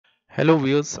Hello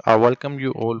viewers, I welcome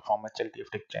you all from HLTF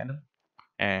Tech channel,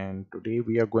 and today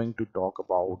we are going to talk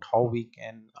about how we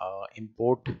can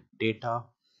import data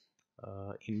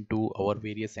into our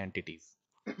various entities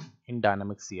in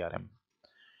Dynamics CRM.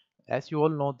 As you all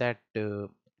know that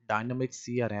Dynamics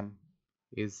CRM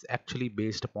is actually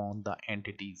based upon the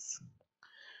entities.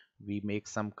 We make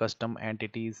some custom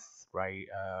entities, right?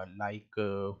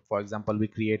 For example, we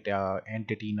create a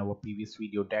entity in our previous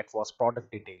video that was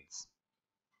product details.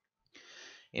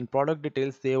 In product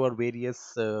details there were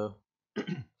various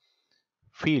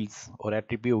fields or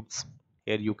attributes.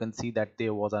 Here you can see that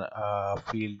there was a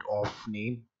field of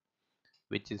name,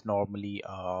 which is normally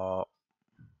a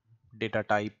data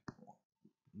type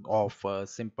of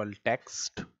simple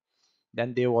text.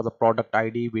 Then there was a product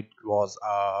ID, which was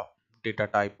a data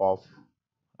type of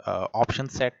option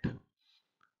set.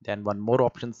 Then one more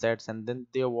option sets, and then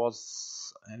there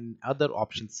was another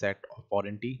option set of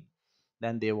warranty.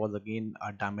 Then there was again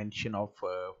a dimension of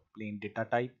plain data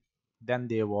type. Then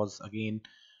there was again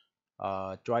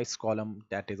choice column,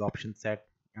 that is option set,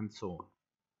 and so on.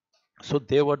 So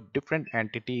there were different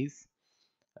entities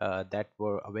that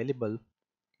were available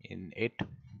in it.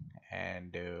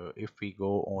 And if we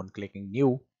go on clicking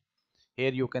new,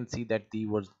 here you can see that these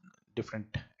were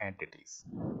different entities.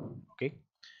 Okay,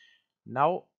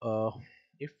 now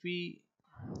if we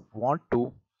want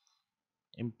to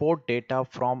import data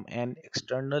from an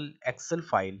external Excel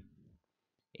file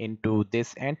into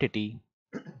this entity,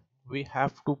 we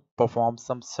have to perform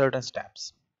some certain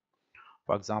steps.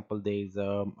 For example, there is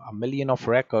a million of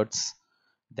records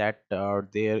that are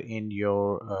there in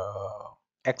your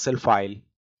Excel file,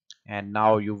 and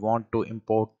now you want to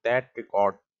import that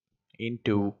record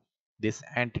into this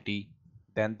entity.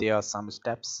 Then there are some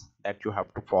steps that you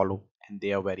have to follow, and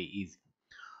they are very easy.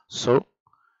 So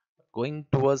going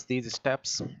towards these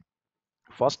steps,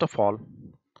 first of all,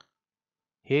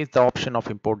 here is the option of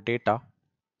import data.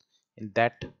 In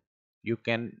that, you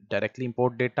can directly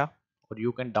import data, or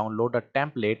you can download a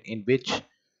template in which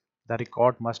the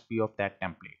record must be of that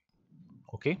template.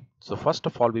 Okay, so first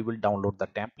of all we will download the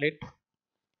template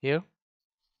here.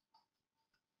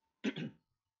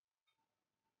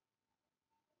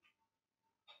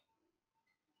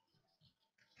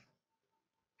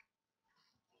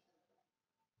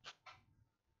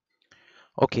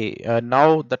 Okay,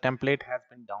 now the template has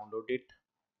been downloaded.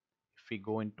 If we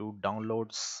go into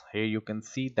downloads, here you can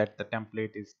see that the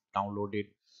template is downloaded.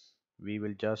 We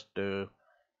will just I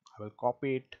will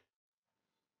copy it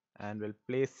and will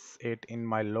place it in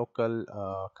my local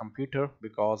computer,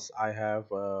 because I have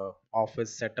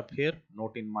office set up here,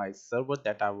 not in my server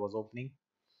that I was opening.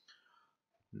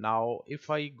 Now if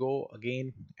I go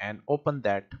again and open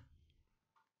that,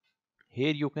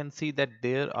 here you can see that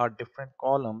there are different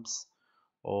columns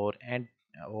or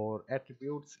or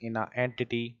attributes in an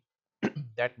entity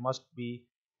that must be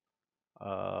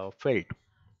filled.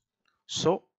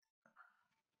 So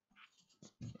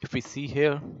if we see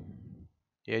here,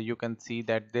 you can see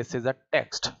that this is a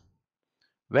text.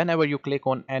 Whenever you click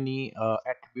on any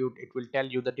attribute, it will tell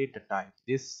you the data type.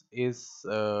 This is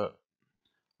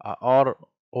or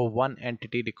one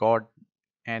entity record,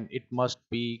 and it must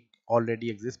be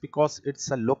already exist because it's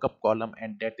a lookup column,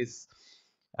 and that is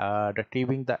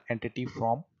retrieving the entity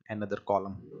from another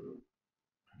column.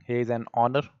 Here is an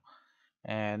honor,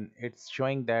 and it's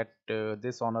showing that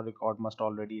this honor record must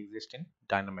already exist in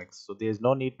Dynamics, so there is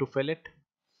no need to fill it.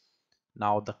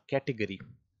 Now the category,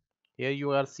 here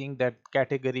you are seeing that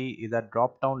category is a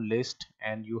drop down list,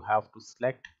 and you have to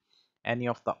select any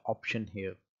of the option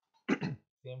here.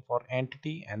 Same for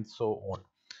entity and so on.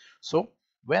 So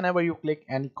whenever you click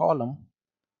any column,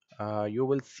 you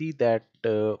will see that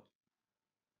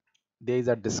there is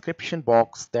a description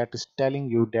box that is telling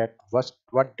you that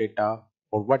what data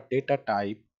or what data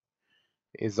type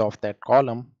is of that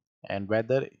column, and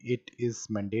whether it is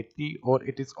mandatory or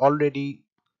it is already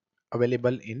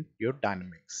available in your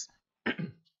Dynamics.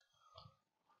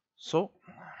 So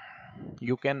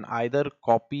you can either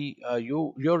copy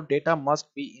your data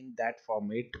must be in that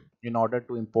format in order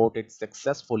to import it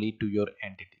successfully to your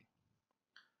entity.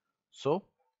 So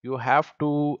you have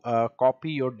to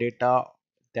copy your data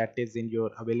that is in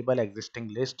your available existing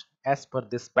list as per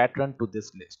this pattern to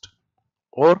this list,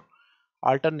 or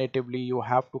alternatively you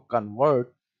have to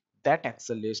convert that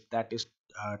Excel list that is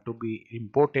to be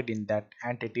imported in that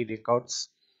entity records.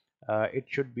 It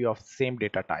should be of same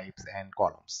data types and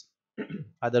columns.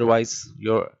 Otherwise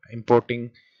your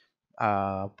importing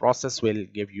process will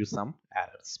give you some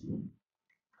errors.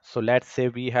 So let's say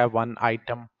we have one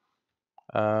item,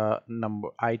 number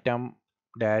item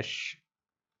dash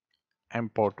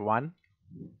import one,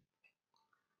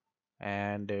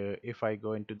 And if I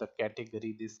go into the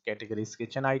category, this category is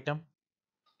kitchen item.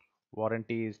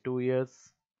 Warranty is 2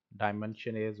 years.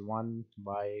 Dimension is 1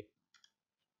 by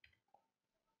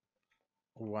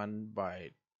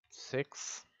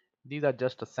 6. These are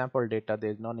just a sample data.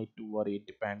 There's no need to worry. It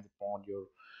depends upon your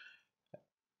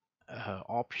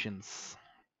options,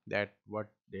 that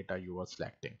what data you are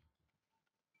selecting.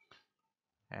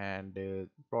 And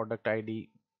product ID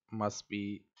must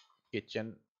be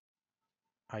kitchen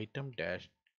item dash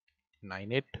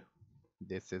 98.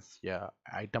 This is, yeah,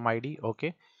 item ID.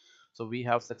 Okay, so we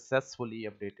have successfully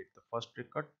updated the first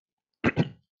record.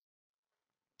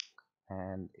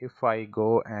 And if I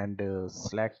go and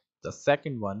select the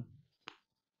second one,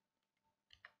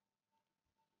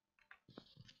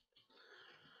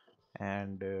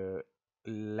 and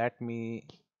let me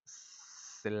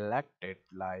select it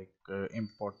like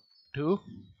import to,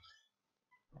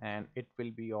 and it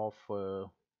will be of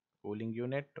cooling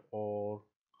unit or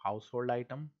household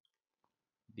item.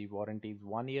 The warranty is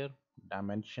 1 year.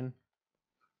 Dimension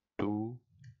 2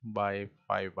 by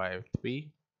 5 by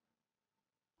 3.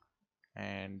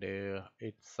 And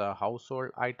it's a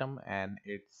household item, and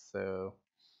it's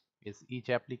is each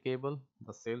applicable.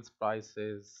 The sales price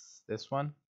is this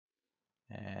one,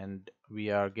 and we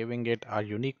are giving it a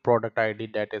unique product ID,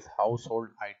 that is household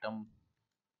item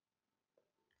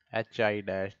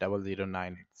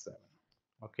HI-00987.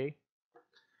 Okay,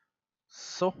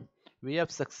 so we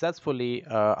have successfully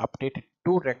updated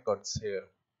two records here.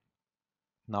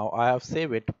 Now I have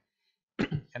saved it,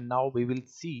 and now we will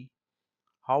see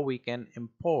how we can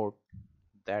import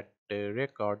that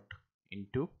record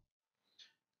into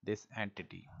this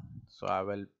entity. So I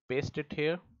will paste it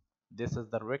here. This is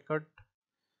the record,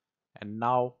 and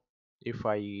now if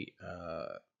I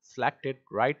select it,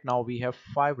 right now we have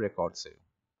 5 records here.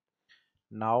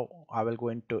 Now I will go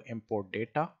into import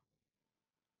data,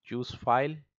 choose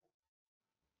file.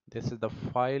 This is the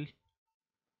file.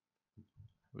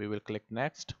 We will click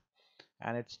next,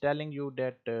 and it's telling you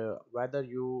that whether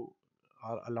you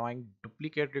are allowing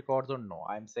duplicate records or no.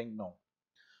 I'm saying no.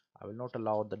 I will not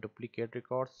allow the duplicate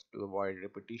records to avoid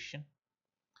repetition.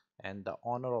 And the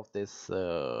owner of this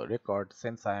record,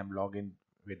 since I am logged in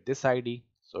with this ID,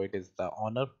 so it is the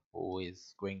owner who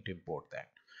is going to import that.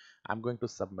 I'm going to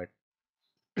submit.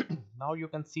 Now you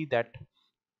can see that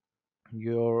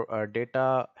your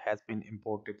data has been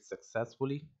imported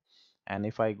successfully. And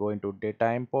if I go into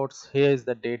data imports, here is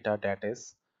the data that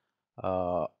is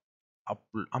uh,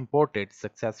 imported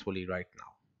successfully right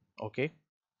now. Okay,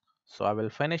 so I will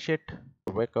finish it.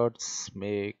 Records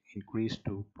may increase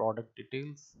to product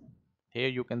details. Here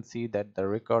you can see that the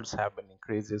records have been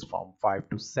increases from 5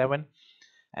 to 7,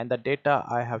 and the data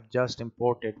I have just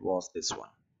imported was this one.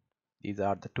 These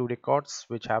are the two records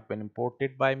which have been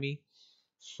imported by me.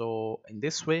 So in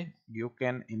this way you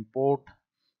can import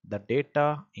the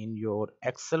data in your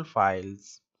Excel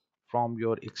files from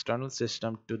your external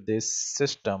system to this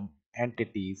system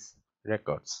entities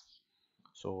records.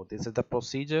 So this is the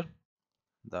procedure.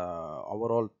 The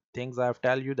overall things I have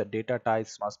tell you, the data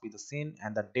types must be the same,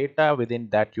 and the data within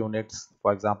that units,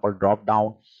 for example drop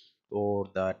down or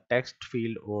the text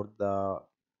field or the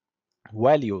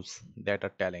values that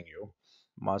are telling you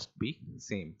must be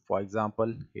same. For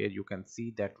example, here you can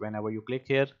see that whenever you click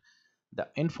here, the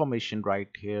information right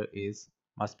here is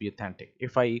must be authentic.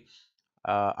 If I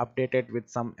update it with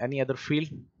some any other field,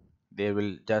 there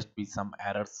will just be some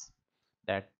errors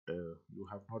that you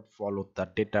have not followed the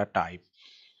data type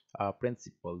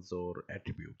principles or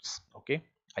attributes. Okay,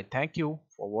 I thank you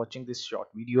for watching this short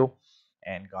video,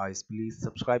 and guys please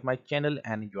subscribe my channel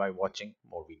and enjoy watching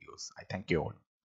more videos. I thank you all.